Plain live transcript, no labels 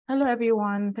Hello,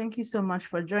 everyone. Thank you so much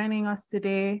for joining us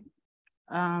today.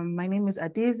 My name is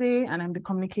Adeze, and I'm the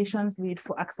communications lead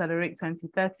for Accelerate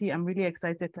 2030. I'm really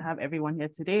excited to have everyone here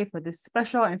today for this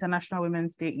special International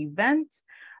Women's Day event.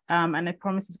 And I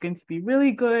promise it's going to be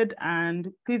really good.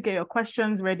 And please get your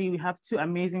questions ready. We have two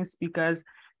amazing speakers,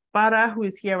 Baraa, who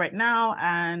is here right now,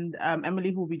 and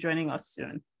Emily, who will be joining us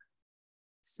soon.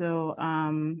 So,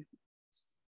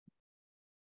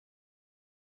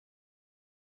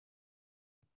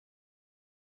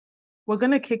 we're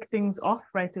going to kick things off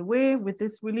right away with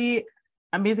this really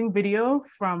amazing video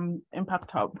from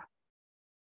Impact Hub.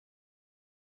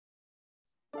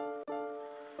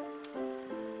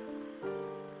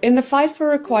 In the fight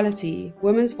for equality,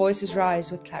 women's voices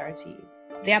rise with clarity.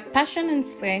 Their passion and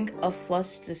strength are for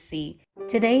us to see.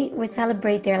 Today, we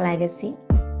celebrate their legacy.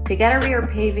 Together we are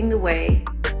paving the way,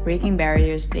 breaking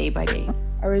barriers day by day.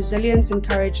 Our resilience and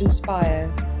courage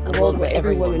inspire A world where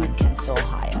every woman can soar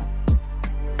higher.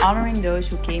 Honoring those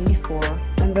who came before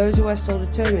and those who are still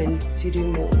determined to do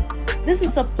more. This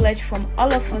is a pledge from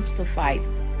all of us to fight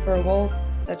for a world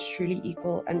that's truly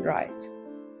equal and right.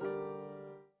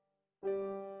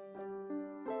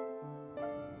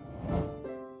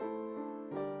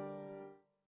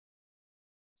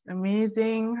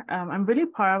 Amazing. I'm really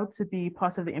proud to be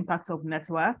part of the Impact Hub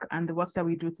network and the work that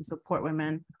we do to support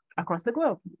women across the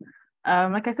globe.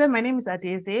 Like I said, my name is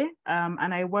Adeze,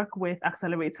 and I work with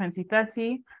Accelerate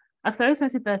 2030. Accelerate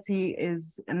 2030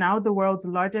 is now the world's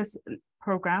largest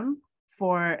program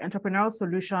for entrepreneurial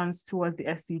solutions towards the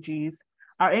SDGs.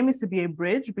 Our aim is to be a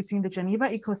bridge between the Geneva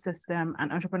ecosystem and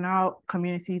entrepreneurial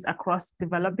communities across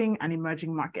developing and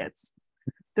emerging markets.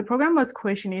 The program was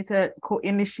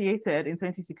co-initiated in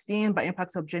 2016 by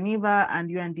Impact Hub Geneva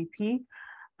and UNDP.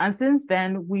 And since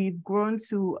then, we've grown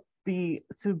to be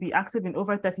active in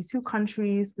over 32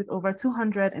 countries with over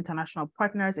 200 international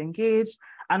partners engaged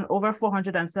and over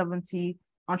 470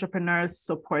 entrepreneurs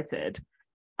supported.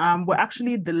 We're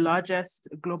actually the largest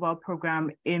global program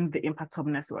in the Impact Hub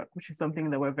network, which is something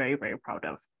that we're very, very proud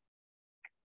of.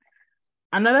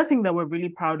 Another thing that we're really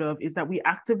proud of is that we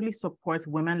actively support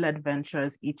women-led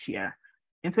ventures each year.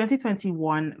 In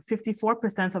 2021,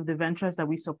 54% of the ventures that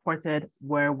we supported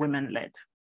were women-led.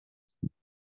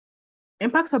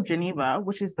 Impact Hub Geneva,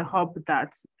 which is the hub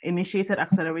that initiated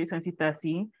Accelerate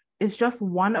 2030, is just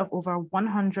one of over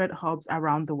 100 hubs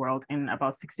around the world in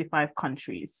about 65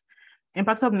 countries.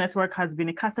 Impact Hub Network has been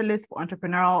a catalyst for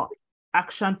entrepreneurial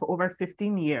action for over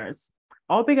 15 years.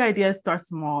 All big ideas start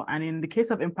small, and in the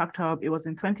case of Impact Hub, it was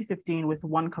in 2015 with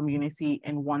one community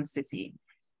in one city.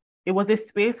 It was a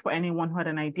space for anyone who had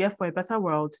an idea for a better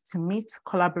world to meet,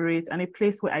 collaborate, and a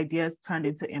place where ideas turned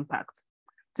into impact.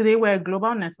 Today, we're a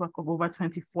global network of over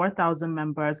 24,000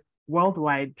 members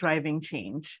worldwide driving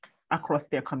change across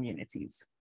their communities.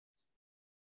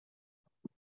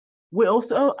 We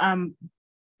also,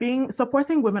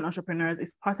 supporting women entrepreneurs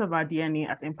is part of our DNA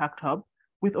at Impact Hub,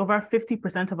 with over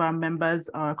 50% of our members,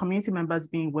 our community members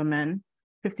being women.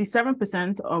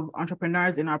 57% of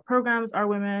entrepreneurs in our programs are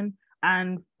women,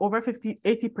 and over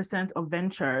 80% of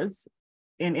ventures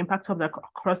in Impact Hub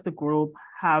across the globe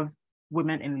have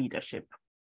women in leadership.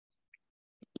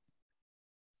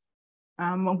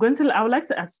 I would like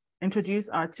to introduce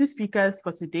our two speakers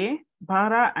for today,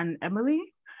 Baraa and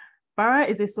Emily. Baraa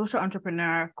is a social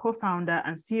entrepreneur, co-founder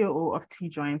and COO of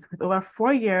T.joint with over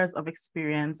 4 years of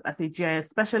experience as a GIS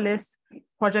specialist,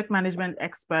 project management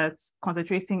expert,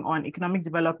 concentrating on economic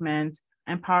development,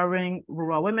 empowering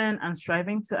rural women, and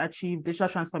striving to achieve digital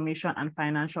transformation and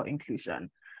financial inclusion.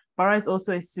 Baraa is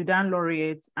also a Sudan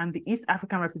laureate and the East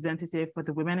African representative for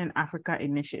the Women in Africa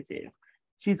initiative.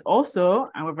 She's also,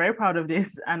 and we're very proud of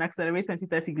this, an Accelerate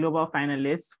 2030 Global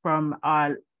finalist from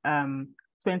our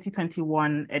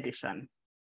 2021 edition.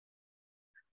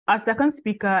 Our second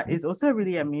speaker is also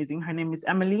really amazing. Her name is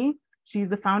Emily. She's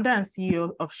the founder and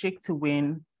CEO of Shake to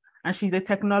Win, and she's a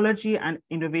technology and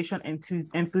innovation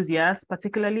enthusiast,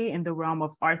 particularly in the realm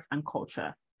of arts and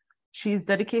culture. She's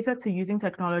dedicated to using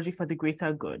technology for the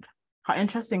greater good. Her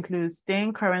interests include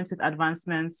staying current with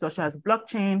advancements such as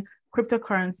blockchain,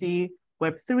 cryptocurrency,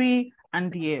 Web3,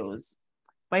 and DAOs.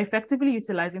 By effectively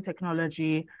utilizing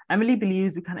technology, Emily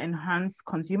believes we can enhance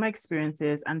consumer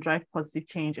experiences and drive positive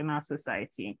change in our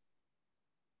society.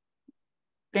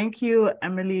 Thank you,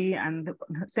 Emily, and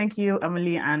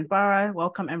Baraa.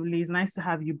 Welcome, Emily. It's nice to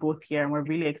have you both here, and we're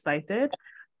really excited.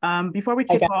 Before we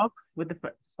kick off with the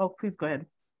first, please go ahead.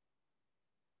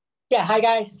 Yeah, hi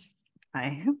guys.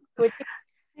 Hi.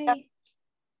 Hey.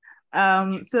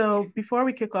 So before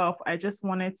we kick off, I just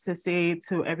wanted to say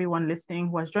to everyone listening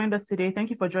who has joined us today, thank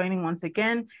you for joining once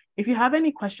again. If you have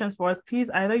any questions for us, please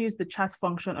either use the chat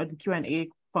function or the Q&A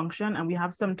function, and we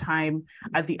have some time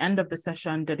at the end of the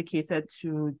session dedicated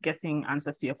to getting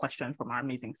answers to your questions from our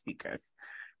amazing speakers.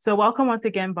 So welcome once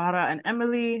again, Baraa and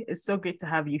Emily. It's so great to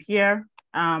have you here.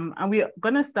 And we're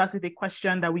going to start with a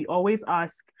question that we always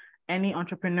ask any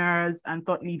entrepreneurs and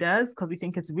thought leaders, because we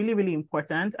think it's really, really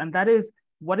important. And that is,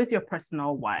 what is your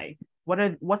personal why?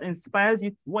 What inspires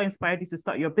you? What inspired you to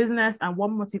start your business, and what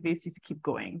motivates you to keep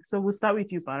going? So we'll start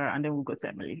with you, Baraa, and then we'll go to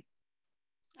Emily.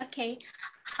 Okay.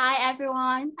 Hi,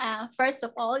 everyone. First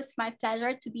of all, it's my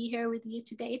pleasure to be here with you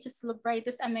today to celebrate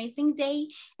this amazing day,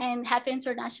 and happy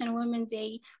International Women's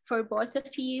Day for both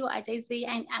of you, Adeze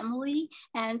and Emily,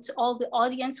 and to all the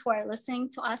audience who are listening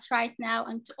to us right now,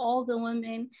 and to all the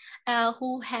women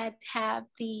who have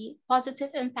the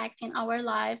positive impact in our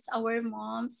lives, our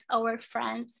moms, our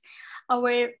friends,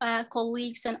 our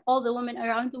colleagues, and all the women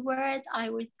around the world. I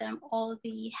wish them all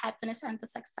the happiness and the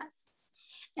success.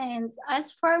 And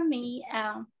as for me,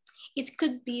 it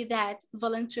could be that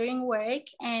volunteering work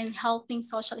and helping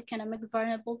social economic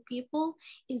vulnerable people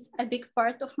is a big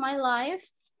part of my life.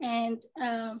 And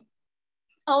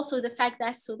also the fact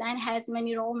that Sudan has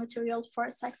many raw material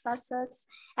for successes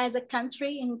as a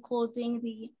country,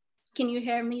 including can you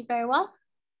hear me very well?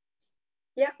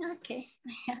 Yeah. Okay.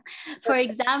 For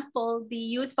example, the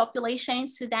youth population in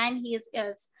Sudan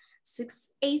is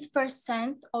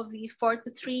 68% of the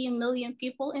 43 million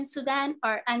people in Sudan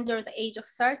are under the age of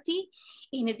 30.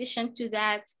 In addition to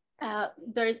that,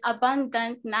 there is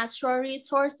abundant natural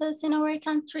resources in our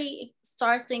country,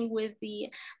 starting with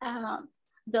the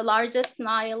largest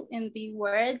Nile in the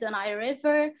world, the Nile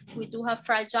River. We do have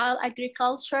fragile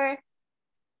agriculture,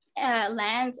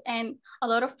 land, and a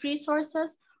lot of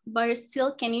resources, but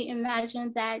still, can you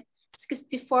imagine that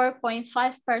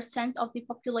 64.5% of the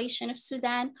population of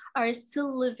Sudan are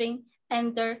still living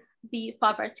under the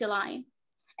poverty line?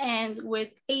 And with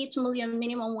 8 million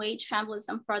minimum wage families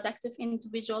and productive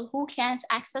individuals who can't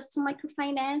access to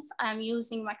microfinance, I'm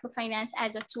using microfinance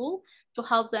as a tool to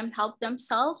help them help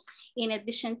themselves, in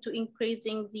addition to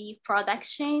increasing the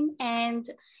production and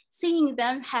seeing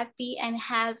them happy and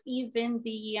have even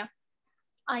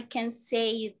I can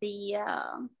say the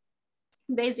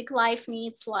basic life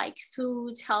needs like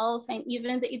food, health, and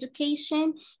even the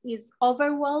education is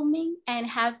overwhelming, and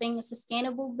having a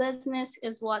sustainable business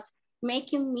is what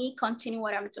making me continue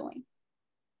what I'm doing.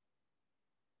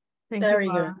 Thank Very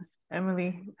you, good.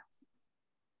 Emily.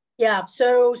 Yeah,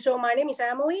 so my name is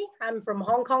Emily. I'm from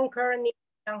Hong Kong, currently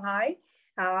in Shanghai.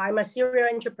 I'm a serial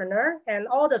entrepreneur, and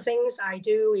all the things I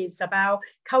do is about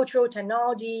cultural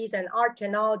technologies and art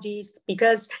technologies,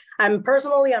 because I'm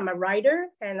a writer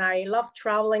and I love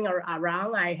traveling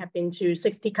around. I have been to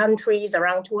 60 countries,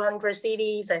 around 200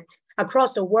 cities and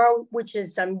across the world, which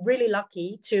is I'm really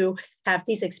lucky to have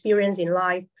this experience in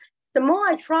life. The more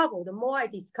I travel, the more I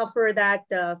discover that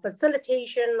the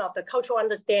facilitation of the cultural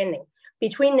understanding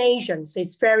between nations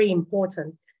is very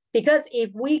important. Because if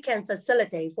we can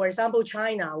facilitate, for example,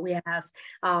 China, we have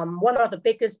one of the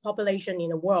biggest population in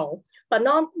the world, but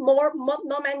not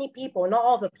many people, not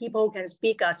all the people can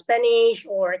speak Spanish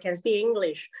or can speak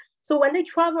English. So when they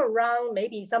travel around,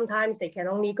 maybe sometimes they can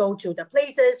only go to the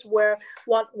places where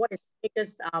what is the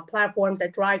biggest platforms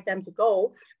that drive them to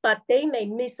go, but they may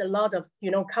miss a lot of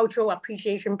cultural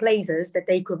appreciation places that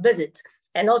they could visit,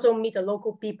 and also meet the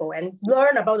local people and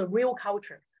learn about the real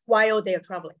culture while they are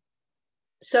traveling.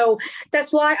 So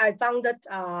that's why I founded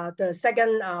the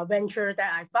second venture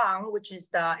that I found, which is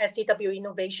the STW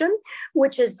Innovation,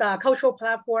 which is a cultural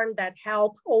platform that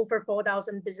helps over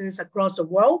 4,000 businesses across the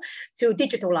world to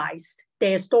digitalize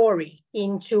their story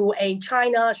into a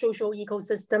China social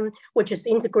ecosystem, which is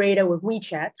integrated with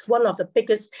WeChat, one of the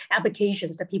biggest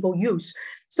applications that people use.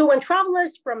 So when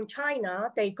travelers from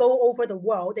China, they go over the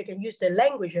world, they can use their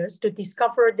languages to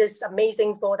discover this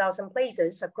amazing 4,000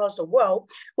 places across the world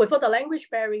without the language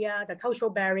barrier, the cultural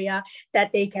barrier,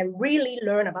 that they can really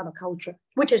learn about the culture,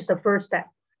 which is the first step.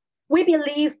 We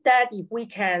believe that if we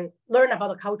can learn about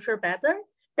the culture better,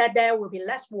 that there will be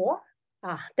less war,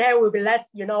 there will be less,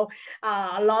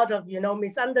 a lot of,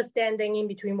 misunderstanding in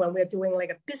between when we're doing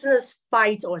like a business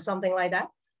fight or something like that.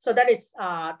 So that is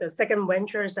the second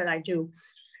ventures that I do.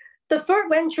 The third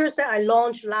ventures that I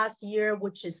launched last year,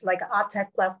 which is like an art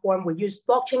tech platform, we use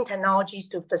blockchain technologies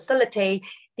to facilitate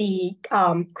the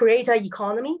creator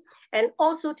economy, and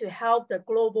also to help the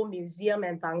global museum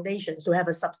and foundations to have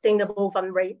a sustainable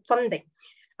funding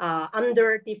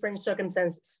under different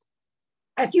circumstances.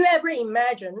 Have you ever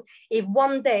imagined if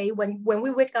one day when we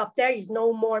wake up, there is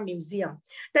no more museum,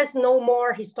 there's no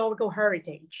more historical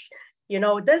heritage?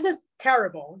 This is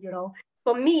terrible,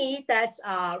 for me, that's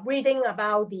reading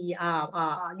about the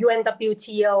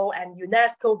UNWTO and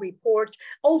UNESCO report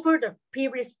over the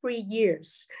previous 3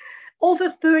 years. Over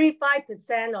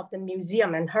 35% of the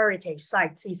museum and heritage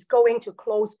sites is going to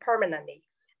close permanently.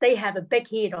 They have a big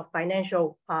hit of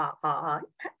financial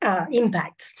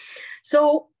impacts.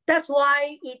 So that's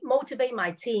why it motivated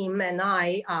my team, and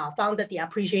I founded the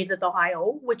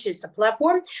Appreciated.io, which is a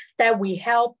platform that we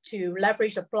help to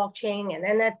leverage the blockchain and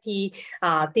NFT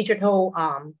digital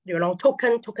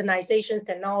tokenizations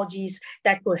technologies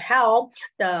that could help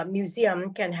the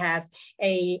museum can have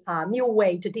a new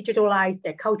way to digitalize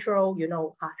their cultural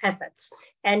assets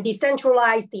and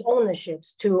decentralize the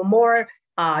ownerships to more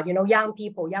young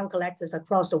people, young collectors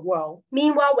across the world.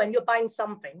 Meanwhile, when you're buying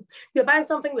something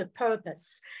with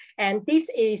purpose. And this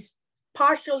is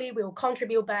partially will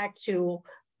contribute back to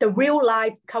the real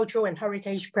life cultural and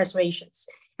heritage preservations.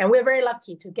 And we're very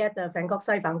lucky to get the Van Gogh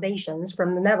Site Foundations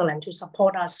from the Netherlands to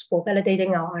support us for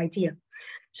validating our idea.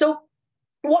 So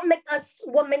what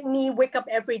make me wake up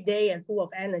every day and full of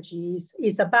energy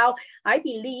is about, I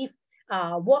believe,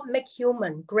 what makes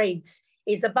human great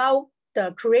is about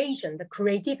the creation, the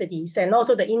creativities, and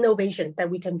also the innovation that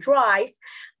we can drive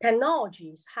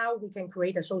technologies, how we can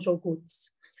create the social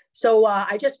goods. So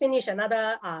I just finished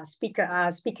another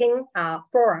speaking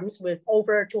forums with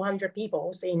over 200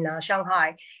 people in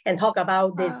Shanghai and talk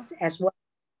about this as well.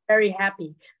 Very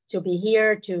happy to be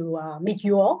here to meet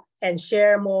you all and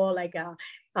share more like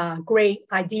great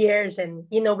ideas and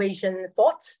innovation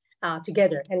thoughts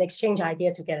together and exchange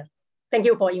ideas together. Thank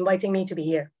you for inviting me to be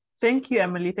here. Thank you,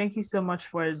 Emily. Thank you so much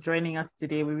for joining us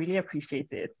today. We really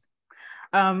appreciate it.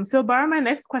 So Baraa, my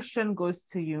next question goes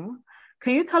to you.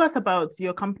 Can you tell us about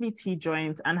your company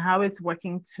T.joint and how it's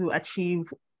working to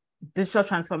achieve digital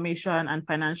transformation and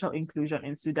financial inclusion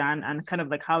in Sudan, and kind of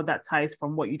like how that ties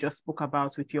from what you just spoke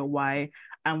about with your why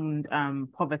and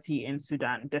poverty in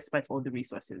Sudan, despite all the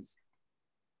resources?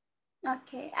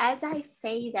 Okay, as I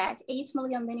say that 8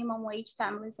 million minimum wage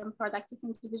families and productive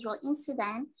individuals in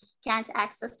Sudan can't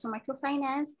access to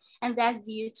microfinance, and that's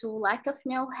due to lack of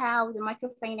know-how, the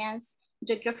microfinance,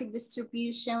 geographic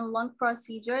distribution, long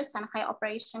procedures, and high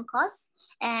operation costs.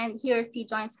 And here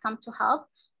T.joints come to help.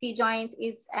 T.joint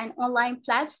is an online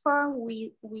platform.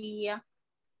 We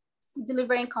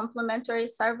delivering complementary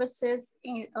services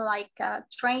in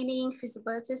training,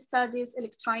 feasibility studies,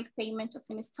 electronic payment of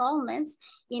installments.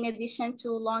 In addition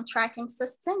to loan tracking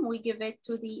system, we give it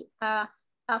to the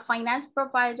finance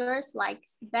providers like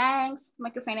banks,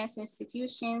 microfinance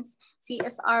institutions,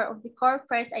 CSR of the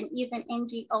corporate, and even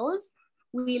NGOs.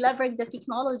 We leverage the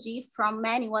technology from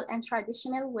manual and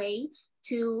traditional way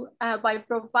to by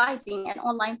providing an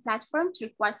online platform to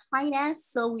request finance,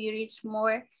 so we reach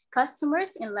more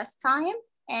customers in less time.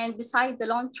 And beside the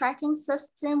loan tracking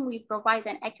system, we provide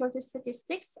an accurate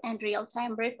statistics and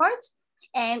real-time reports.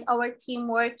 And our team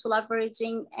work to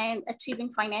leveraging and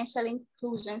achieving financial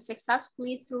inclusion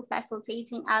successfully through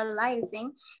facilitating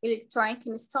analyzing electronic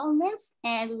installments.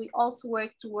 And we also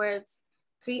work towards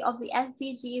 3 of the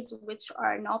SDGs, which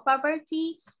are no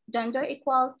poverty, gender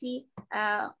equality,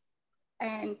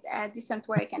 and decent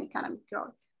work and economic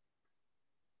growth.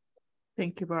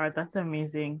 Thank you, Baraa. That's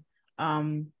amazing.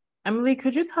 Emily,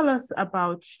 could you tell us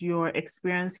about your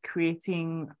experience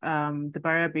creating the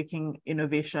barrier-breaking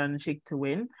innovation Shake to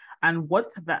Win and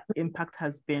what that impact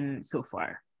has been so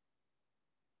far?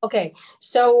 Okay,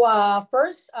 so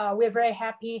first, we're very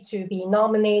happy to be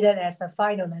nominated as a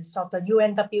finalist of the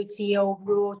UNWTO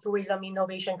Rural Tourism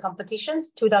Innovation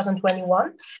Competitions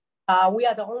 2021. We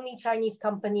are the only Chinese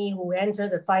company who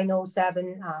entered the final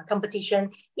 7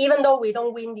 competition, even though we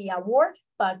don't win the award,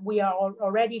 but we are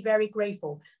already very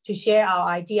grateful to share our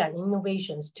idea and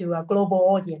innovations to a global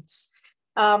audience.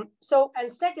 And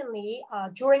secondly,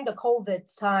 during the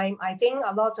COVID time, I think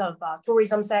a lot of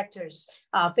tourism sectors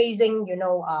are facing,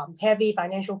 heavy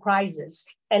financial crisis,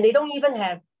 and they don't even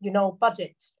have,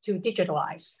 budgets to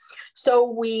digitalize.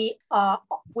 So we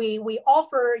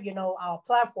offer, our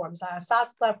platforms, our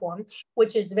SaaS platform,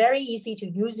 which is very easy to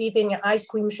use. Even ice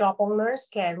cream shop owners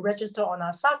can register on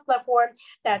our SaaS platform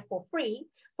that for free.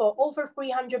 For over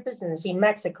 300 businesses in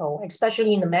Mexico,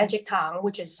 especially in the Magic Town,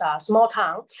 which is a small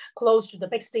town close to the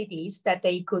big cities, that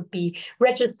they could be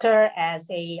registered as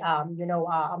a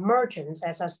merchants,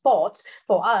 as a spot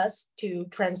for us to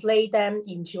translate them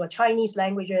into a Chinese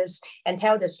languages and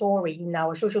tell the story in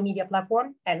our social media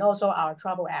platform and also our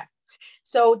travel app.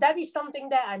 So that is something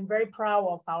that I'm very proud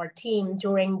of our team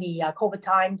during the COVID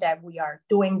time, that we are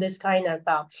doing this kind of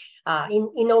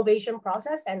innovation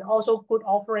process and also good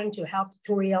offering to help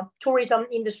the tourism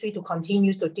industry to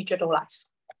continue to digitalize.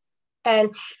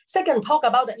 And second, talk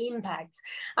about the impact.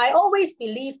 I always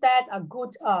believe that a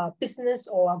good business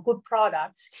or a good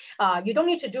product, you don't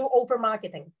need to do over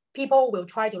marketing. People will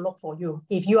try to look for you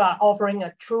if you are offering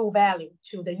a true value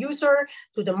to the user,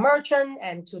 to the merchant,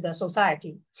 and to the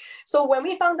society. So when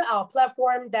we founded our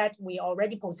platform that we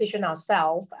already position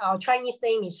ourselves, our Chinese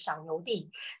name is 赏邮递.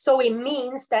 So it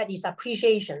means that it's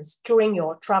appreciations during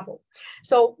your travel.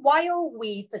 So while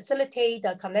we facilitate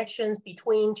the connections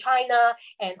between China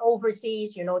and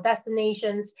overseas,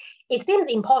 destinations, it seemed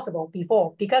impossible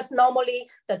before because normally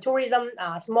the tourism,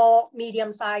 small,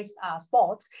 medium-sized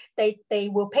spots, they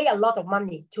will pay a lot of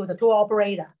money to the tour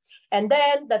operator. And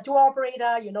then the tour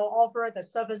operator, offer the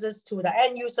services to the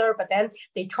end user, but then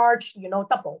they charge,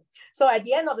 double. So at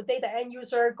the end of the day, the end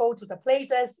user go to the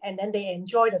places and then they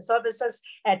enjoy the services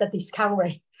at the discount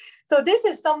rate. So this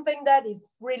is something that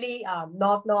is really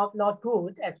not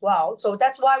good as well. So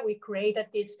that's why we created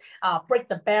this break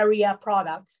the barrier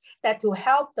products that to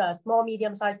help the small,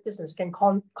 medium-sized business can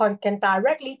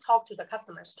directly talk to the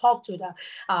customers, talk to the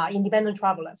independent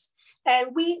travelers. And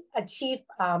we achieved,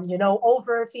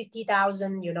 over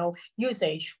 50,000,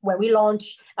 usage when we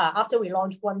launched, after we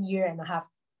launched 1.5 years,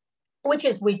 which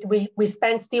is we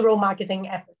spent zero marketing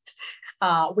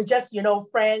effort. We just,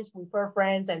 friends, refer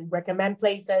friends and recommend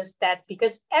places that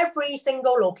because every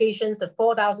single locations, the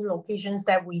 4,000 locations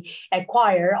that we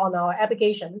acquire on our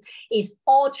application is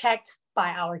all checked by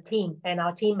our team and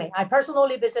our teammate. I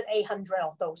personally visit 800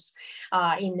 of those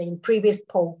in previous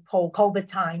COVID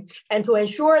time. And to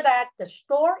ensure that the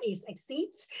store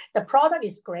exceeds, the product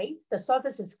is great, the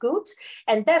service is good.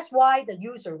 And that's why the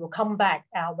user will come back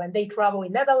when they travel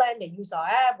in Netherlands, they use our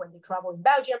app. When they travel in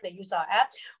Belgium, they use our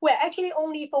app. We're actually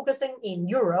only focusing in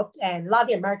Europe and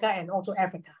Latin America and also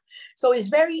Africa. So it's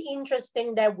very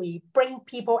interesting that we bring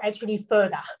people actually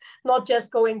further, not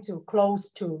just going to close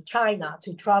to China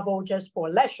to travel just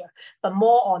for leisure, but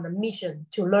more on a mission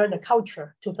to learn the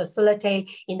culture, to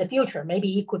facilitate in the future.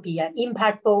 Maybe it could be an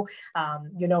impactful,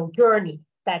 journey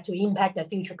that to impact their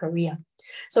future career.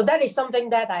 So that is something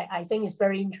that I think is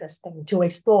very interesting to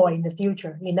explore in the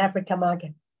future in Africa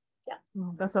market. Yeah,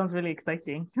 that sounds really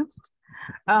exciting.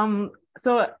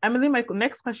 So Emily, my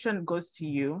next question goes to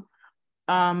you.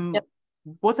 Yep.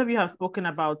 Both of you have spoken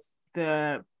about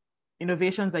the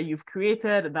innovations that you've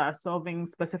created that are solving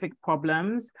specific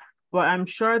problems, but I'm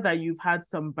sure that you've had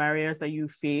some barriers that you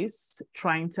faced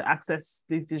trying to access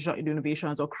these digital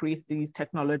innovations or create these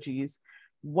technologies.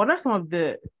 What are some of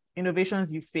the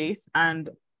innovations you face, and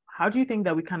how do you think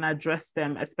that we can address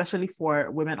them, especially for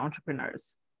women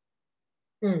entrepreneurs?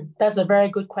 That's a very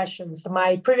good question. So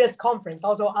my previous conference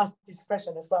also asked this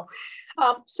question as well.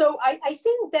 So I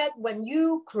think that when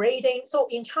you creating, so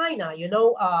in China,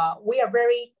 we are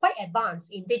quite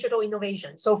advanced in digital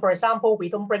innovation. So for example, we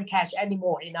don't bring cash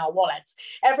anymore in our wallets.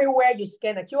 Everywhere you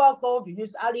scan a QR code, you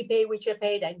use Alipay, WeChat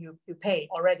Pay, then you pay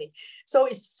already. So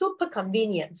it's super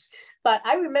convenient. But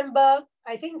I remember,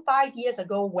 I think 5 years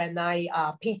ago when I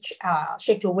pitched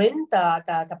Shape to Win,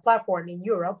 the platform in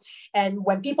Europe, and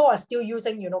when people are still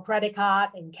using, credit card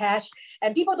and cash,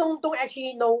 and people don't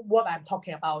actually know what I'm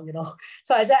talking about,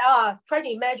 So I said, try to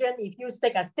imagine if you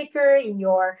stick a sticker in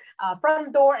your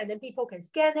front door and then people can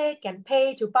scan it, can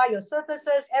pay to buy your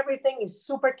services. Everything is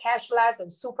super cashless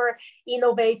and super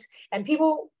innovate. And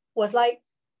people was like,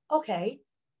 okay.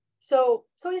 So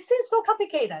it seems so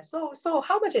complicated. So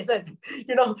how much is it?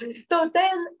 So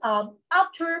then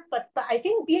after, but I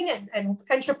think being an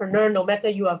entrepreneur, no matter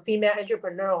you are female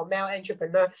entrepreneur or male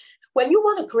entrepreneur, when you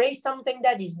want to create something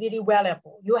that is really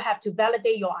valuable, you have to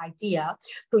validate your idea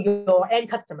to your end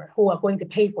customer who are going to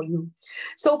pay for you.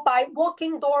 So by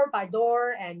walking door by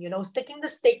door and sticking the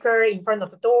sticker in front of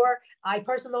the door, I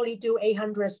personally do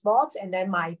 800 spots, and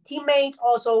then my teammates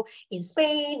also in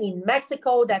Spain, in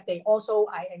Mexico, that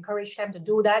I encourage them to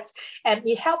do that, and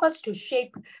it helps us to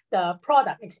shape the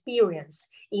product experience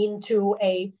into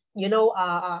a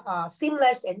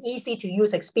seamless and easy to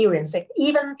use experience.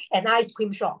 Even an ice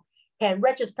cream shop can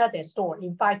register their store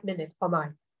in 5 minutes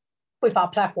online with our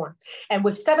platform. And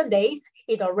with 7 days,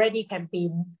 it already can be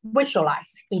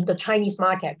visualized in the Chinese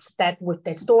markets that with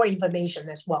the store information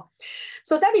as well.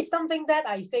 So that is something that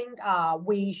I think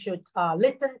we should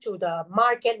listen to the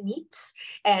market needs,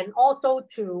 and also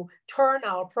to turn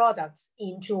our products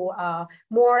into a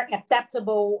more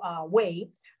adaptable way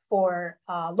for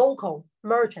local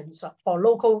merchants or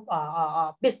local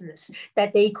business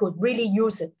that they could really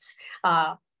use it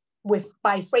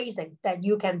by phrasing that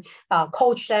you can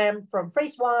coach them from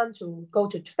phase 1 to go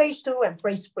to phase 2 and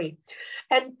phase 3.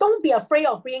 And don't be afraid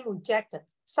of being rejected.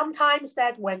 Sometimes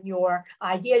that when your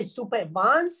idea is super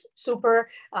advanced, super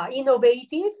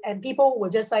innovative, and people will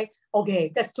just say,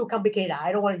 okay, that's too complicated,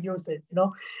 I don't want to use it,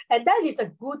 And that is a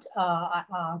good,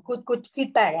 good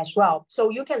feedback as well. So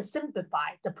you can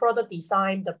simplify the product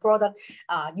design, the product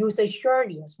usage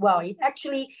journey as well. It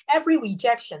actually, every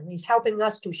rejection is helping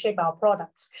us to shape our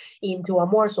products into a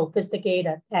more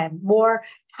sophisticated and more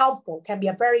helpful, can be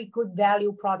a very good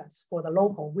value products for the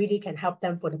local, really can help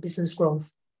them for the business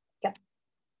growth. Yeah.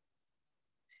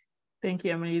 Thank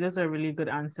you, Emily. Those are really good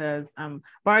answers.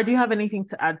 Baraa, do you have anything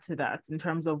to add to that in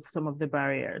terms of some of the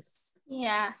barriers?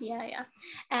 Yeah.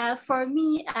 For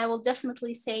me, I will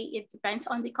definitely say it depends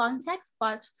on the context,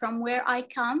 but from where I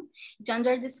come,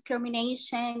 gender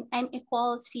discrimination,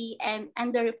 inequality, and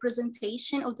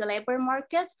underrepresentation of the labor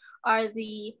market are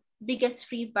the biggest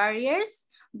 3 barriers.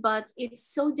 But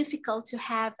it's so difficult to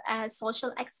have a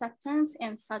social acceptance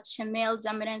in such a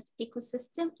male-dominant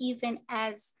ecosystem, even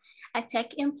as a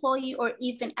tech employee or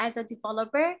even as a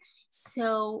developer.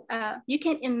 So you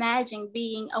can imagine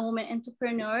being a woman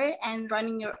entrepreneur and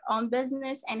running your own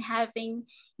business and having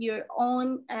your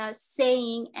own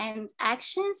saying and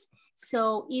actions.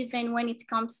 So even when it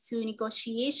comes to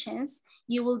negotiations,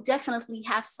 you will definitely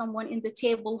have someone in the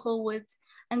table who would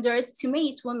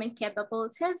underestimate women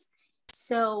capabilities.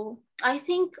 So I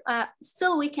think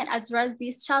still we can address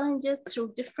these challenges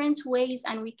through different ways,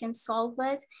 and we can solve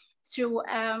it through,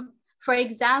 for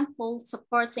example,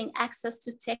 supporting access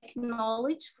to tech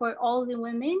knowledge for all the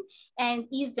women, and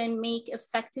even make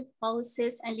effective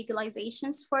policies and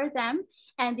legalizations for them.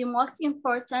 And the most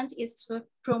important is to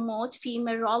promote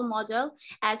female role model,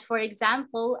 as for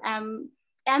example,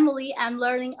 Emily, I'm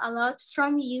learning a lot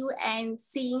from you, and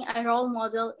seeing a role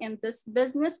model in this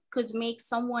business could make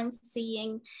someone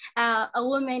seeing a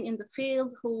woman in the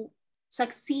field who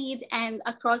succeed and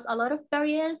across a lot of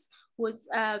barriers would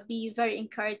be very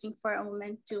encouraging for a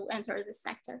woman to enter this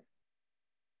sector.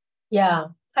 Yeah,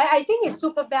 I think it's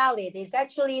super valid. It's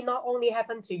actually not only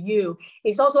happened to you,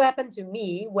 it's also happened to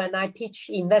me when I pitch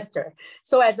investor.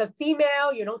 So as a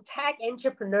female, tech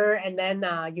entrepreneur, and then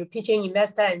you're pitching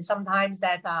investor, and sometimes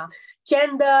that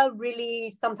gender really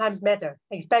sometimes matter,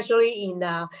 especially in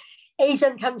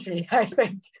Asian countries, I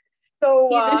think. So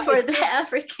even for the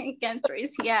African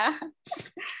countries, yeah.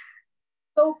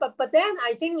 So, but then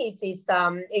I think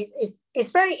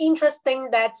it's very interesting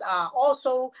that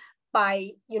also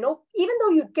by, even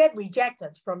though you get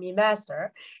rejected from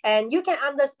investor, and you can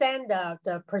understand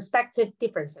the perspective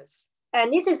differences.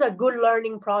 And it is a good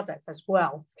learning process as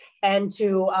well. And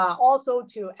to also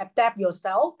to adapt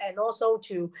yourself and also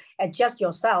to adjust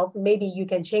yourself, maybe you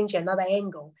can change another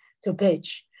angle to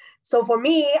pitch. So for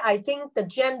me, I think the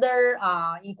gender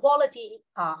equality,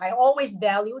 I always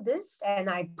value this, and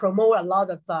I promote a lot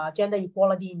of gender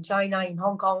equality in China, in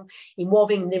Hong Kong,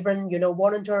 involving different,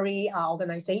 voluntary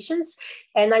organizations.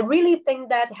 And I really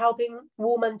think that helping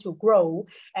women to grow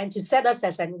and to set us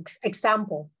as an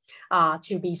example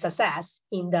to be success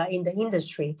in the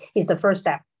industry is the first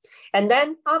step. And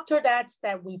then after that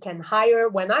we can hire.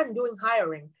 When I'm doing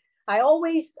hiring, I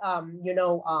always,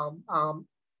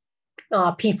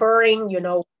 preferring,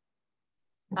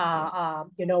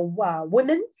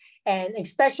 women, and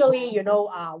especially,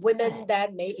 women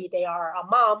that maybe they are a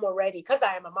mom already, because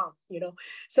I am a mom,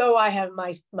 So I have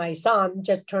my son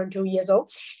just turned 2 years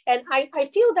old. And I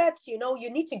feel that, you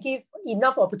need to give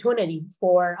enough opportunity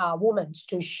for women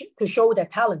to show their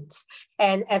talents.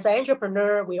 And as an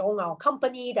entrepreneur, we own our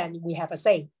company, then we have a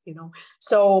say,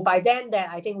 So by then that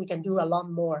I think we can do a lot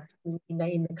more in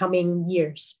the coming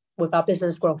years with our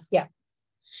business growth. Yeah.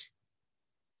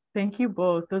 Thank you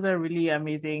both. Those are really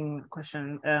amazing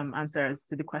answers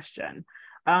to the question.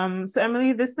 So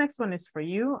Emily, this next one is for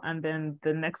you, and then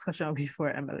the next question will be for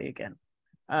Emily again.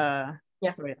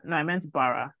 Sorry, no, I meant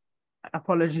Baraa.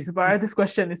 Apologies, Baraa. This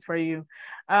question is for you.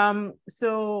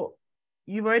 So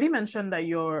you've already mentioned that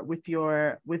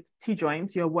with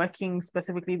T.joint, you're working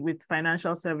specifically with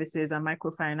financial services and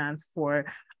microfinance for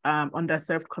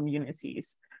underserved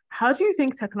communities. How do you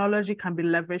think technology can be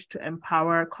leveraged to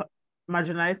empower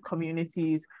marginalized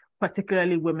communities,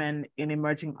 particularly women in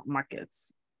emerging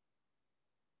markets?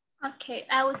 Okay,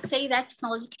 I would say that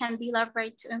technology can be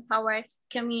leveraged to empower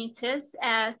communities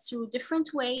through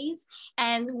different ways.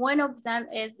 And one of them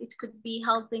is it could be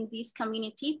helping this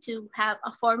community to have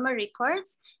a formal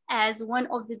records, as one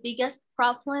of the biggest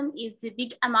problem is the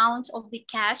big amount of the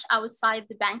cash outside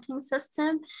the banking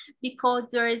system, because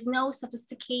there is no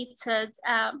sophisticated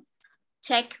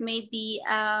tech, maybe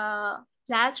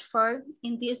platform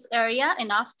in this area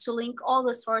enough to link all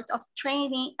the sort of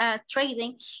trading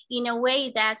in a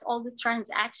way that all the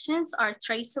transactions are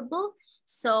traceable.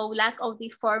 So lack of the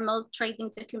formal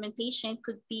trading documentation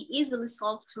could be easily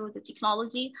solved through the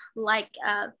technology like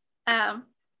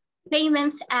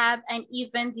payments app and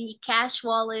even the cash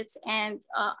wallet and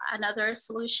other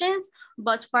solutions.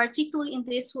 But particularly in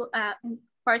this,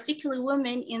 particularly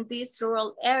women in this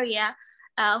rural area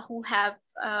who have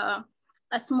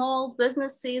small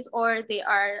businesses or they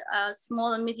are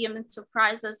small and medium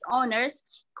enterprises owners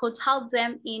could help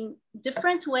them in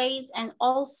different ways. And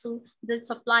also the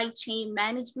supply chain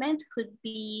management could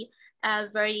be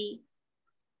very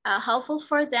helpful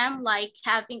for them, like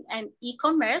having an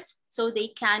e-commerce so they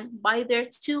can buy their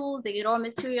tool, the raw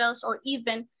materials, or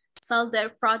even sell their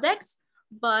products.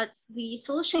 But the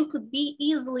solution could be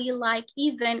easily like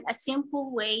even a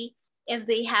simple way. If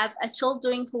they have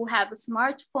children who have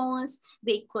smartphones,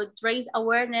 they could raise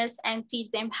awareness and teach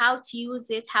them how to use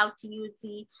it, how to use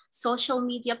the social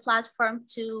media platform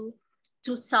to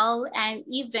sell. And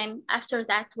even after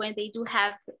that, when they do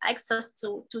have access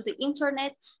to the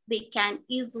internet, they can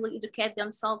easily educate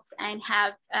themselves and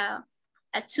have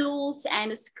tools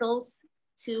and skills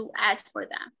to add for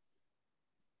them.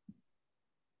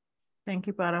 Thank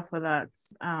you, Baraa, for that.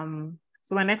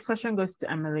 So my next question goes to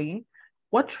Emily.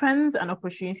 What trends and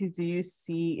opportunities do you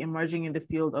see emerging in the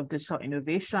field of digital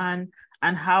innovation,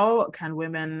 and how can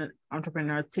women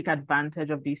entrepreneurs take advantage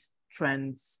of these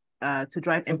trends to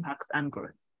drive impacts and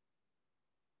growth?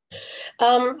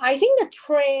 I think the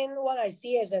trend, what I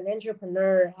see as an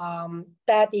entrepreneur,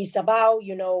 that is about,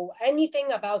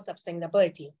 anything about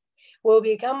sustainability will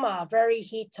become very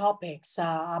hot topics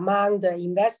among the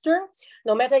investor,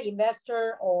 no matter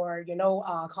investor or,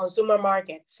 consumer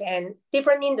markets and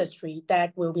different industry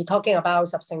that will be talking about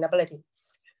sustainability.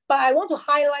 But I want to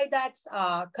highlight that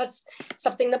because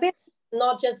sustainability is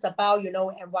not just about,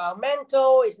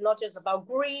 environmental, it's not just about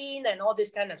green and all this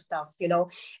kind of stuff,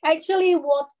 Actually,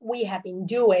 what we have been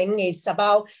doing is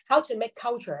about how to make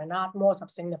culture and art more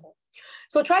sustainable.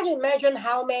 So try to imagine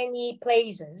how many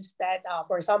places that,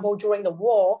 for example, during the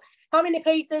war, how many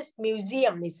places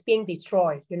museum is being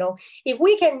destroyed, If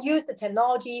we can use the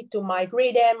technology to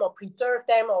migrate them or preserve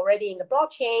them already in the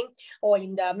blockchain or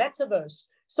in the metaverse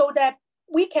so that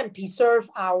we can preserve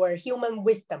our human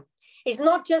wisdom. It's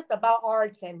not just about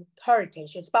arts and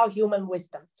heritage, it's about human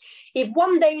wisdom. If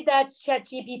one day that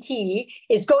ChatGPT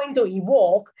is going to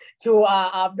evolve to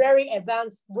a very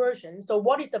advanced version, so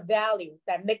what is the value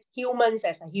that makes humans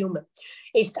as a human?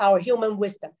 It's our human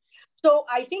wisdom. So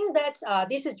I think that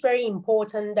this is very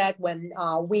important that when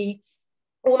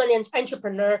women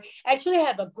entrepreneur actually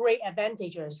have a great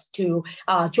advantages to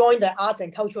join the arts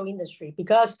and cultural industry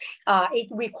because it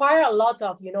requires a lot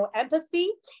of empathy.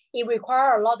 It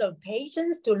requires a lot of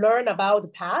patience to learn about the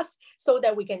past so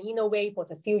that we can innovate for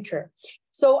the future.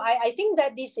 So I think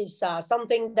that this is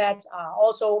something that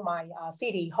also my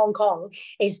city, Hong Kong,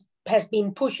 has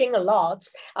been pushing a lot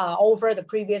over the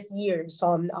previous years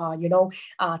on,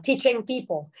 teaching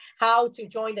people how to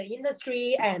join the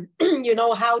industry and,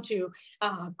 how to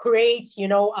create,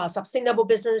 a sustainable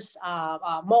business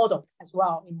model as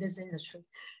well in this industry.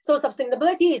 So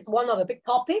sustainability is one of the big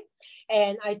topics.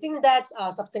 And I think that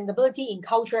sustainability in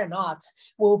culture and arts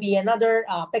will be another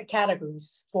big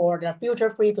categories for the future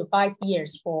 3 to 5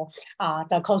 years for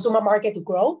the consumer market to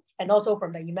grow and also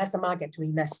from the investor market to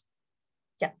invest.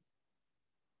 Yeah.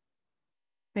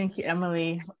 Thank you,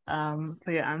 Emily, for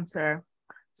your answer.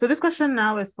 So this question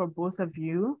now is for both of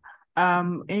you.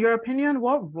 In your opinion,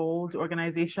 what role do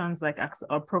organizations like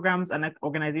programs and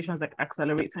organizations like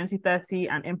Accelerate2030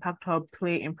 and Impact Hub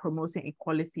play in promoting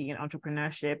equality in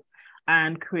entrepreneurship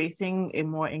and creating a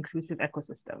more inclusive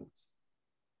ecosystem?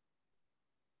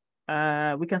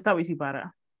 We can start with you,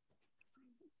 Baraa.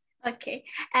 Okay.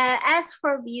 As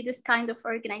for me, this kind of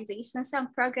organizations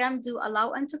and programs do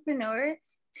allow entrepreneurs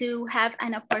to have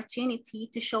an opportunity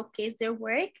to showcase their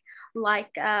work,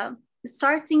 like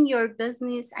starting your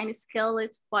business and scale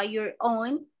it by your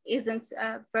own isn't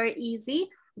very easy,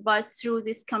 but through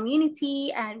this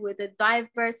community and with the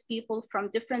diverse people from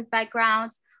different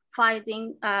backgrounds,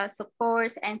 finding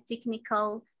support and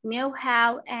technical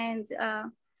know-how and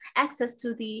access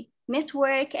to the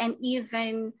network and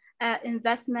even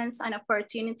investments and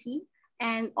opportunity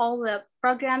and all the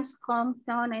programs,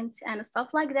 components and stuff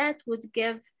like that would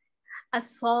give a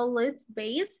solid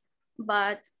base.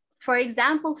 But for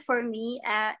example, for me,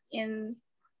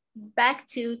 back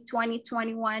to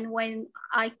 2021, when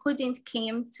I couldn't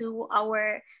came to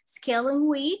our scaling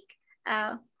week,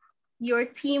 your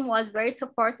team was very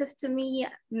supportive to me.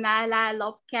 Mala,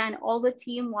 Lobka, and all the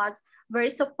team was very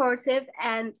supportive.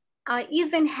 And I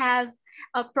even have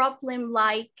a problem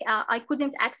like I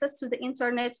couldn't access to the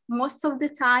internet most of the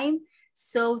time.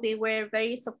 So they were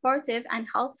very supportive and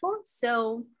helpful.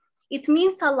 So it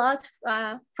means a lot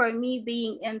for me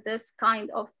being in this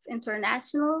kind of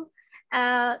international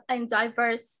and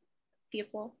diverse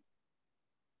people.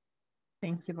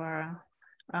 Thank you, Baraa.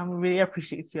 We really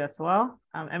appreciate you as well.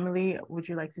 Emily, would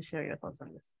you like to share your thoughts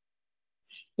on this?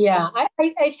 Yeah,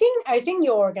 I think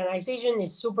your organization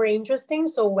is super interesting.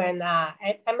 So when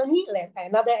Emily,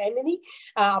 another Emily,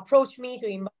 approached me to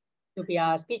invite to be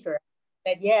a speaker, I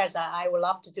said yes, I would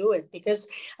love to do it, because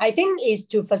I think it's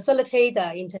to facilitate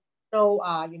the international,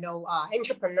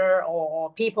 entrepreneur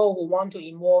or people who want to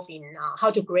involve in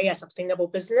how to create a sustainable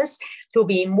business, to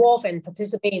be involved and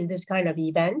participate in this kind of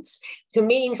events, to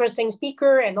meet interesting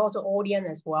speaker and also audience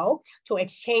as well, to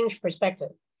exchange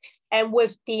perspective. And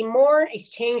with the more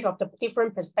exchange of the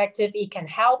different perspective, it can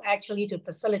help actually to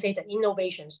facilitate the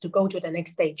innovations to go to the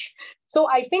next stage. So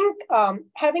I think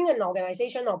having an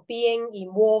organization or being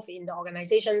involved in the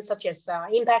organizations such as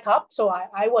Impact Hub. So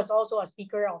I was also a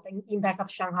speaker of Impact Hub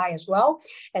Shanghai as well,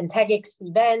 and TEDx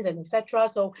events and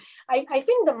etc. So I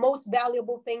think the most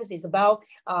valuable things is about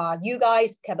you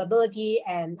guys' capability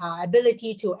and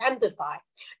ability to amplify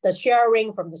the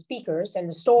sharing from the speakers and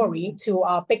the story to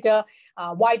a bigger,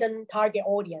 widen target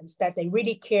audience that they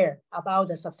really care about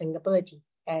the sustainability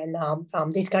and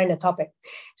this kind of topic.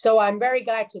 So I'm very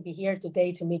glad to be here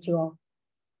today to meet you all.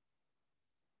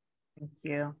 Thank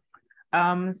you.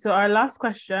 So our last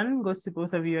question goes to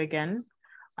both of you again.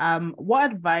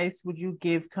 What advice would you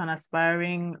give to an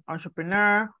aspiring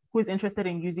entrepreneur who is interested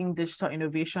in using digital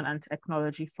innovation and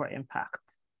technology for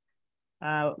impact?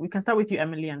 We can start with you,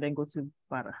 Emily, and then go to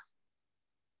Baraa.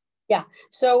 Yeah,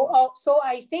 so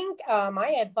I think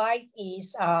my advice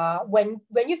is when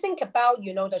you think about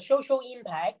the social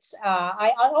impacts,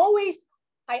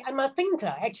 I'm a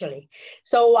thinker actually.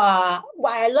 So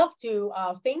I love to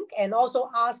think and also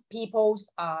ask people's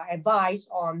advice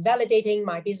on validating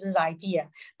my business idea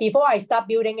before I start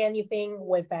building anything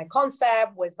with a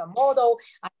concept, with a model.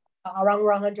 Around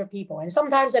 100 people, and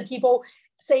sometimes the people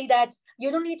say that you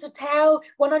don't need to tell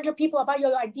 100 people about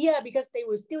your idea because they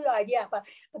will steal your idea. But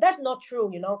that's not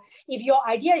true. If your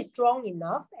idea is strong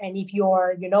enough, and if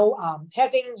you're,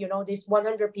 having, these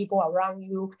 100 people around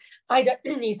you, either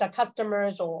it's a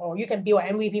customers or you can build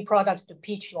MVP products to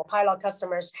pitch your pilot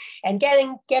customers, and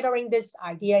gathering this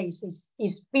idea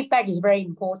is feedback is very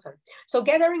important. So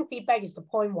gathering feedback is the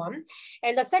point one.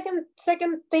 And the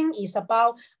second thing is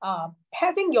about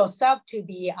having yourself to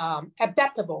be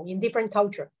adaptable in different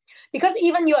culture. Because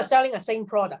even you are selling the same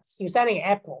products, you're selling an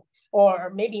Apple,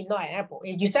 or maybe not an Apple,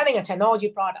 you're selling a technology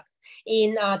product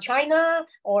in China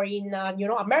or in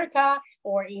America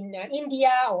or in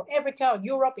India or Africa or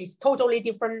Europe, is totally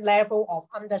different level of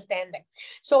understanding.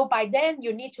 So by then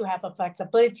you need to have a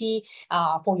flexibility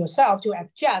for yourself to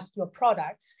adjust your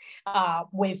products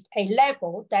with a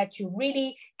level that you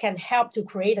really can help to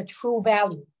create a true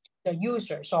value to the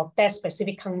users of that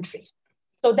specific countries.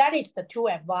 So that is the two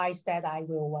advice that I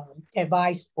will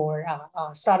advise for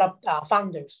startup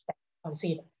founders that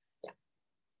consider. Yeah.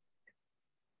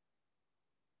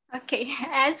 Okay,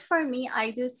 as for me, I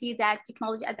do see that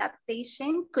technology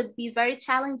adaptation could be very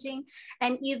challenging,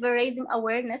 and even raising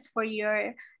awareness for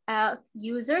your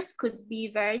users could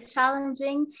be very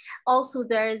challenging. Also,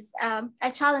 there's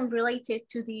a challenge related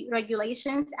to the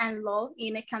regulations and law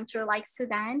in a country like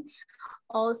Sudan.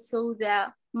 Also,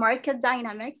 the market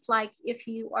dynamics, like if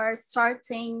you are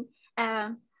starting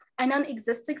a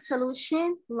non-existing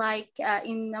solution, like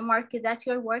in the market that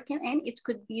you're working in, it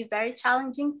could be very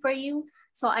challenging for you.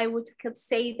 So I could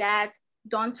say that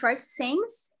don't rush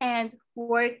things and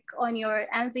work on your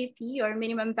MVP, or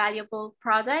minimum valuable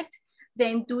product,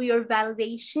 then do your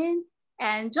validation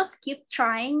and just keep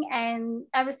trying, and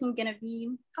everything's gonna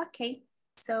be okay.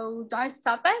 So don't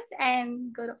stop it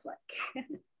and good luck.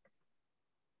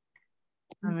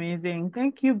 Amazing.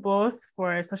 Thank you both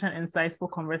for such an insightful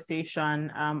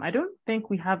conversation. I don't think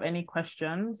we have any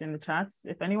questions in the chats.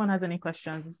 If anyone has any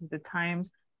questions, this is the time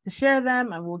to share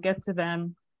them and we'll get to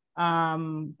them.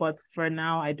 But for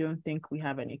now, I don't think we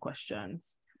have any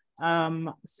questions.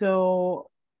 So,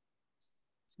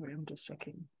 sorry, I'm just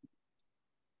checking.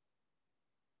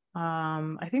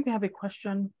 I think we have a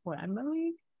question for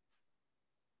Emily.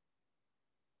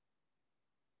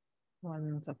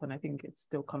 One second, I think it's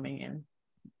still coming in.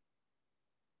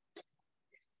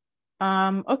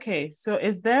 Okay, so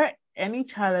is there any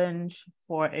challenge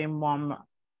for a mom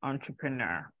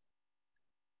entrepreneur?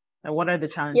 What are the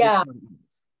challenges? Yeah.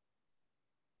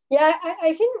 Yeah,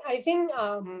 I think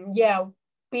yeah,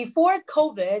 before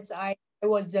COVID, I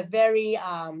was a very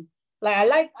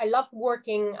like I love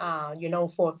working you know,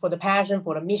 for the passion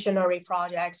for the missionary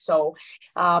projects. So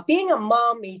being a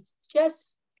mom is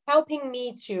just helping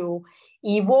me to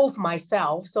evolve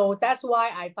myself. So that's why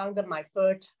I founded my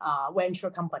third venture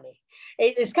company.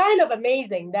 It's kind of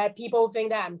amazing that people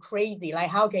think that I'm crazy. Like,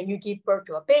 how can you give birth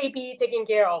to a baby, taking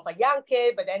care of a young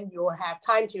kid, but then you have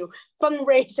time to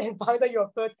fundraise and found your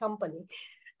third company?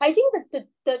 I think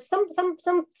that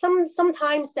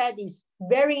sometimes that is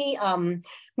very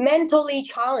mentally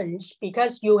challenged,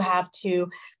 because you have to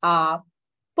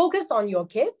focus on your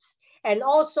kids, and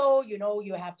also, you know,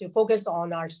 you have to focus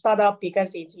on our startup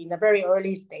because it's in a very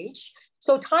early stage.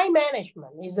 So time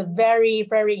management is a very,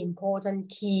 very important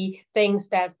key things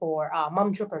that for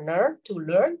entrepreneur to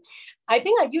learn. I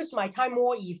think I use my time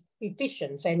more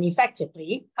efficient and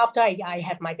effectively after I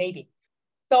had my baby.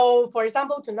 So, for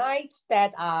example, tonight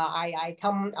that I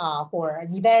come for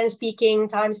an event speaking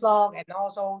time slot, and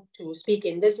also to speak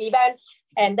in this event.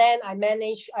 And then I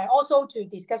also to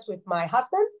discuss with my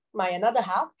husband, my another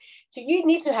half. So you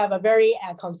need to have a very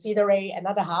considerate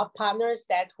another half partners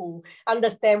that who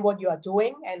understand what you are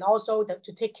doing, and also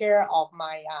to take care of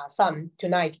my son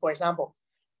tonight, for example.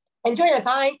 And during the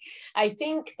time, I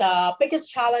think the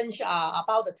biggest challenge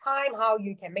about the time, how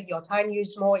you can make your time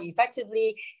use more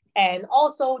effectively. And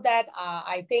also that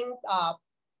I think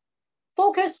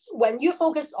focus, when you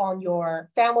focus on your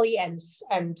family and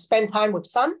spend time with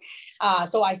son.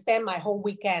 So I spend my whole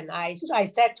weekend. I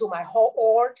said to my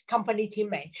whole company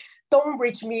teammate, don't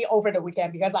reach me over the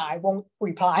weekend because I won't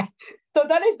reply. So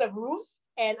that is the rules.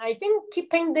 And I think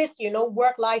keeping this, you know,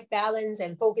 work-life balance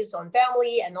and focus on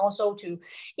family, and also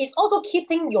it's also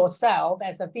keeping yourself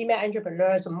as a female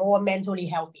entrepreneur more mentally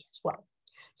healthy as well.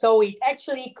 So it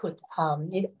actually could,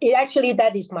 it actually,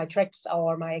 that is my tricks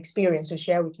or my experience to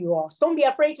share with you all. So don't be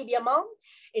afraid to be a mom.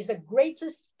 It's the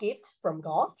greatest gift from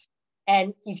God.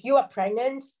 And if you are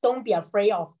pregnant, don't be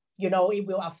afraid of, you know, it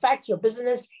will affect your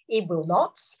business. It will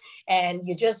not. And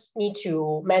you just need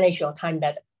to manage your time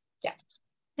better. Yeah.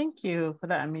 Thank you for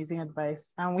that amazing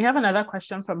advice. We have another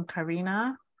question from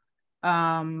Karina.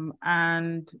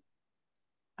 The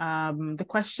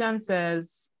question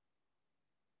says,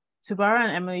 to Baraa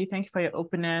and Emily, thank you for your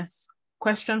openness.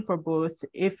 Question for both.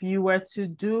 If you were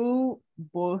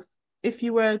both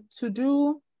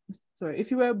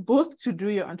to do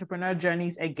your entrepreneur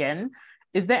journeys again,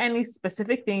 is there any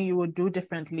specific thing you would do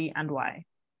differently, and why?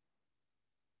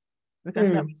 We can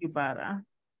start with you, Baraa.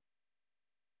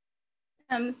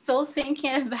 I'm still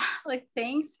thinking about like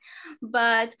things,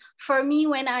 but for me,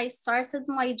 when I started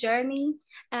my journey,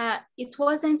 it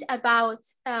wasn't about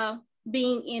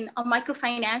being in a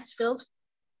microfinance field.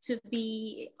 To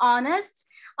be honest,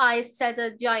 I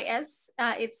studied GIS.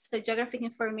 It's the Geographic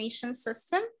Information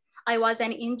System. I was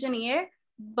an engineer,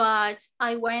 but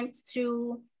I went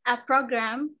through a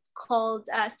program called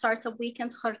Startup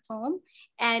Weekend Khartoum,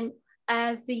 and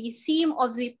the theme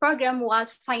of the program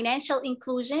was financial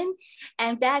inclusion.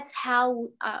 And that's how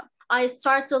I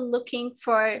started looking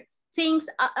for things.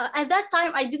 At that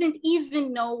time, I didn't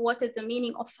even know what is the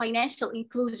meaning of financial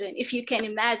inclusion, if you can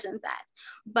imagine that.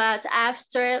 But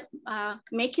after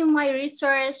making my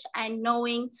research and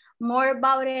knowing more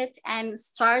about it and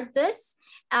start this,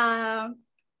 I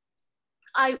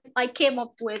came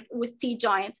up with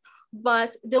T.joint.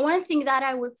 But the one thing that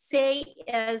I would say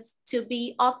is to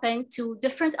be open to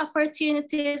different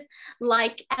opportunities,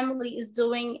 like Emily is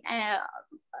doing,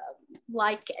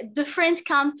 like different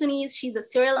companies. She's a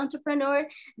serial entrepreneur.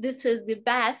 This is the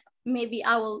path maybe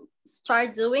I will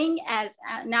start doing, as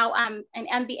now I'm an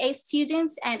MBA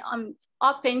student and I'm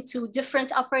open to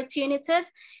different opportunities.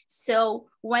 So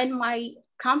when my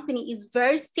company is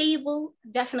very stable,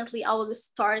 definitely I will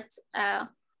start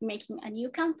making a new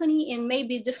company in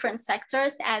maybe different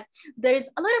sectors. And there's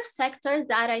a lot of sectors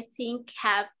that I think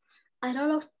have a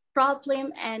lot of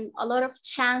problem and a lot of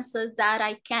chances that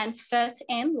I can fit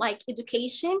in, like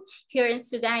education. Here in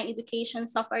Sudan, education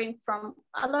suffering from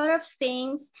a lot of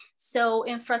things. So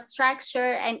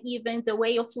infrastructure and even the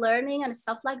way of learning and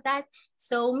stuff like that.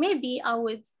 So maybe I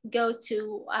would go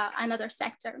to another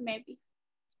sector, maybe.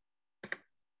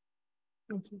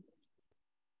 Thank you.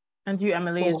 And you,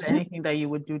 Emily, is there anything that you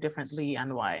would do differently,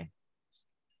 and why?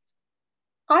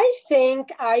 I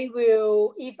think I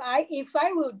will, if I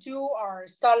will do our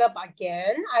startup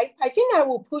again, I think I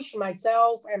will push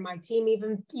myself and my team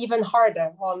even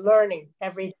harder on learning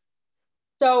every day.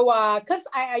 So because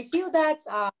I feel that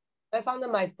I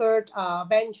founded my third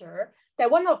venture, that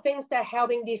one of the things that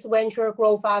helping this venture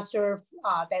grow faster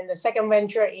than the second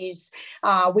venture is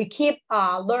we keep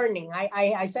learning.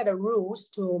 I set a rules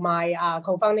to my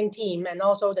co-founding team and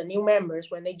also the new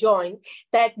members when they join,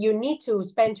 that you need to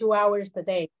spend 2 hours per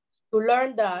day to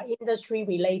learn the industry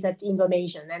related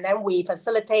information. And then we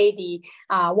facilitate the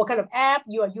what kind of app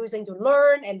you are using to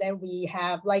learn. And then we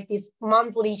have like this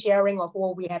monthly sharing of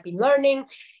what we have been learning.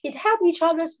 It helps each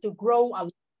other to grow a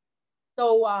lot.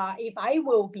 So if I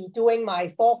will be doing my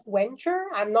fourth venture,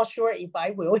 I'm not sure if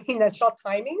I will in a short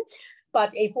timing,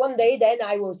 but if one day, then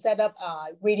I will set up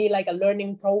really like a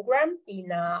learning program in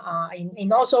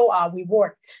also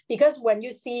reward. Because when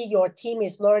you see your team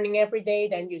is learning every day,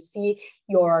 then you see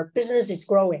your business is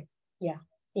growing. Yeah,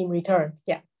 in return.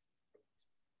 Yeah.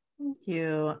 Thank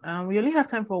you. We only have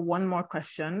time for one more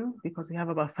question because we have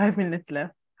about 5 minutes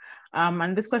left.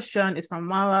 And this question is from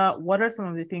Mala. What are some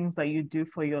of the things that you do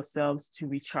for yourselves to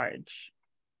recharge?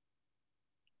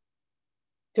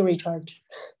 To recharge.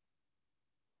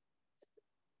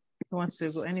 Who wants to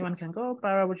go? Anyone can go.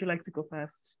 Baraa, would you like to go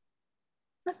first?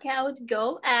 Okay, I would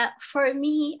go. For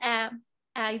me,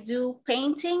 I do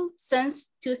painting since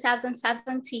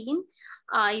 2017.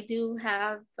 I do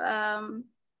have,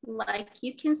 like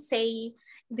you can say,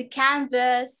 the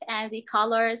canvas and the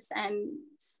colors, and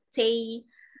stay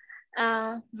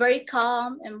very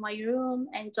calm in my room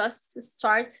and just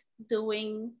start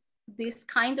doing this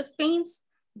kind of paints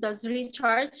does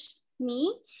recharge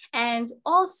me. And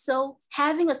also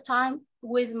having a time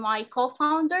with my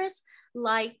co-founders,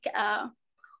 like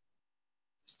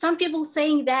some people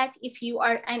saying that if you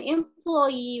are an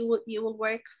employee, you will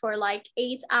work for like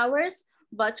 8 hours.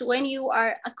 But when you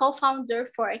are a co-founder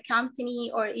for a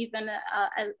company or even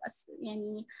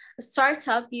a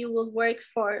startup, you will work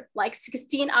for like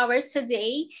 16 hours a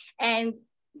day. And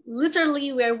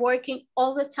literally we're working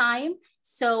all the time.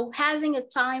 So having a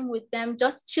time with them,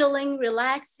 just chilling,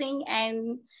 relaxing,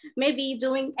 and maybe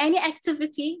doing any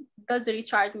activity does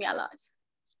recharge me a lot.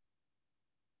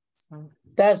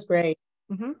 That's great.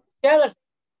 Mm-hmm. Yeah,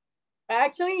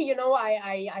 actually, you know,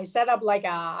 I set up like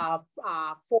a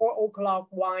 4 o'clock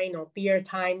wine or beer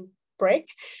time break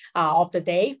of the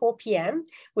day, 4 p.m.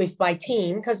 with my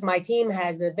team, because my team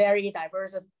has a very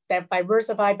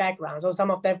diversified background. So some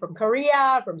of them from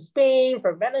Korea, from Spain,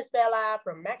 from Venezuela,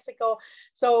 from Mexico.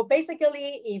 So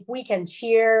basically, if we can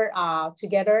cheer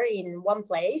together in one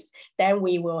place, then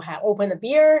we will have open a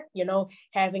beer, you know,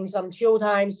 having some chill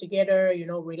times together, you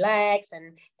know, relax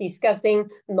and discussing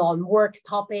non-work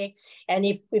topic. And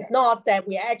if not, that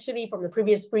we actually from the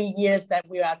previous 3 years that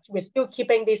we're still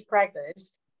keeping this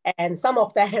practice. And some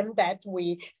of them that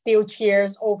we still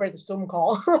cheers over the Zoom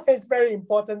call. It's very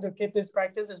important to keep this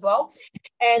practice as well.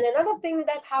 And another thing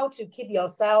that how to keep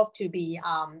yourself to be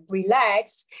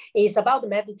relaxed is about the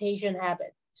meditation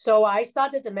habit. So I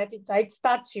started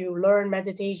to learn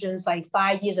meditations like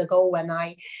 5 years ago when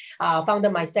I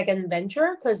founded my second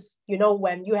venture. Because, you know,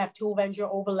 when you have two venture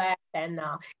overlap, then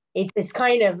it's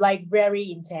kind of like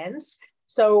very intense.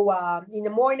 So in the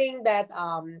morning that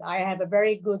I have a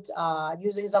very good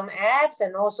using some apps,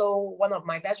 and also one of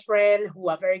my best friends who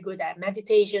are very good at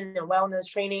meditation and wellness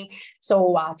training.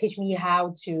 So teach me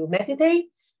how to meditate.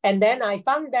 And then I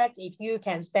found that if you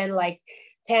can spend like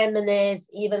 10 minutes,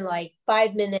 even like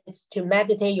 5 minutes to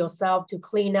meditate yourself, to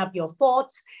clean up your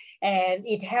thoughts, and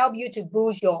it helps you to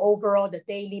boost your overall the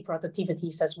daily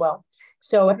productivities as well.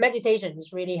 So meditation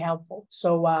is really helpful.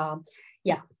 So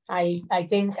yeah. I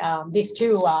think these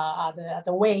two are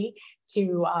the way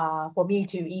to for me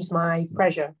to ease my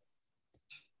pressure.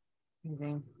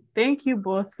 Amazing. Thank you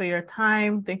both for your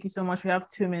time. Thank you so much. We have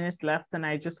 2 minutes left, and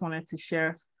I just wanted to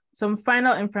share some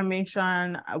final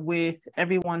information with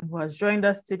everyone who has joined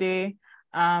us today.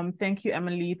 Thank you,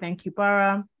 Emily. Thank you,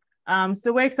 Baraa.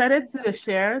 So we're excited to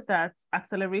share that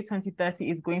Accelerate 2030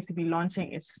 is going to be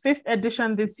launching its 5th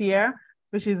edition this year,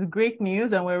 which is great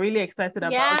news, and we're really excited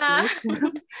about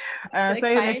it. So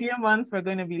in a few months, we're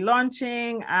going to be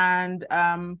launching, and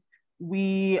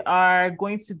we are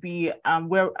going to be,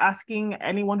 we're asking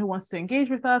anyone who wants to engage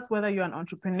with us, whether you're an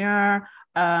entrepreneur,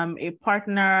 a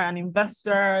partner, an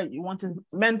investor, you want to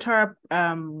mentor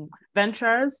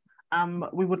ventures,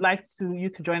 we would like you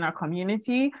to join our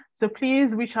community. So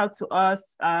please reach out to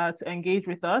us to engage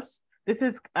with us. This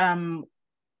is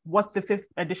what the 5th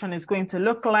edition is going to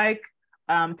look like.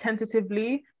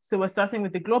 Tentatively. So we're starting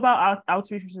with the global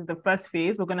outreach, which is the first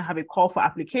phase. We're going to have a call for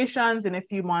applications in a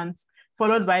few months,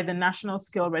 followed by the national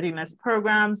skill readiness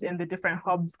programs in the different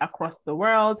hubs across the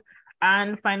world.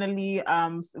 And finally,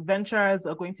 ventures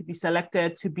are going to be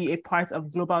selected to be a part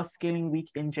of Global Scaling Week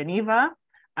in Geneva.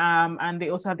 And they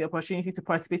also have the opportunity to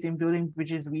participate in Building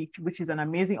Bridges Week, which is an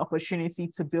amazing opportunity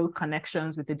to build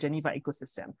connections with the Geneva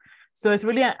ecosystem. So it's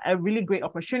really a really great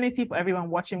opportunity for everyone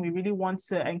watching. We really want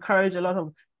to encourage a lot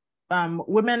of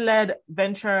women-led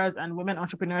ventures and women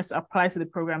entrepreneurs to apply to the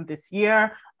program this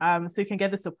year, so you can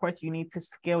get the support you need to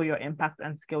scale your impact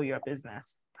and scale your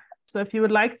business. So if you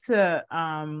would like to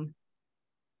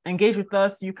engage with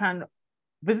us, you can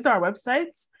visit our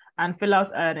website and fill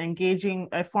out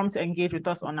a form to engage with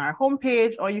us on our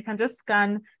homepage, or you can just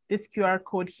scan this QR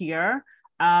code here,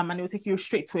 and it will take you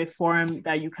straight to a form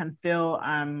that you can fill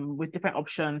with different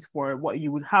options for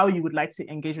how you would like to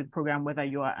engage with the program, whether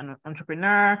you are an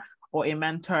entrepreneur or a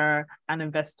mentor, an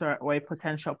investor, or a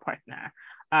potential partner.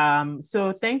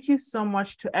 So thank you so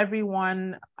much to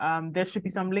everyone. There should be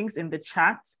some links in the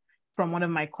chat from one of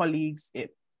my colleagues,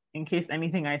 in case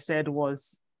anything I said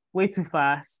was way too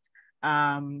fast.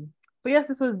 But yes,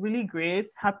 this was really great.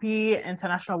 Happy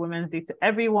International Women's Day to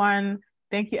everyone.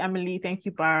 Thank you, Emily. Thank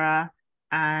you, Baraa.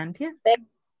 And yeah.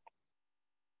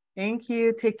 Thank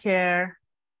you. Take care.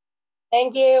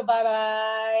 Thank you.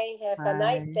 Bye-bye. Have a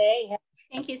nice day.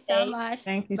 Thank you so much.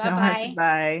 Thank you so much.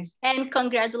 Bye. And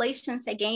congratulations again.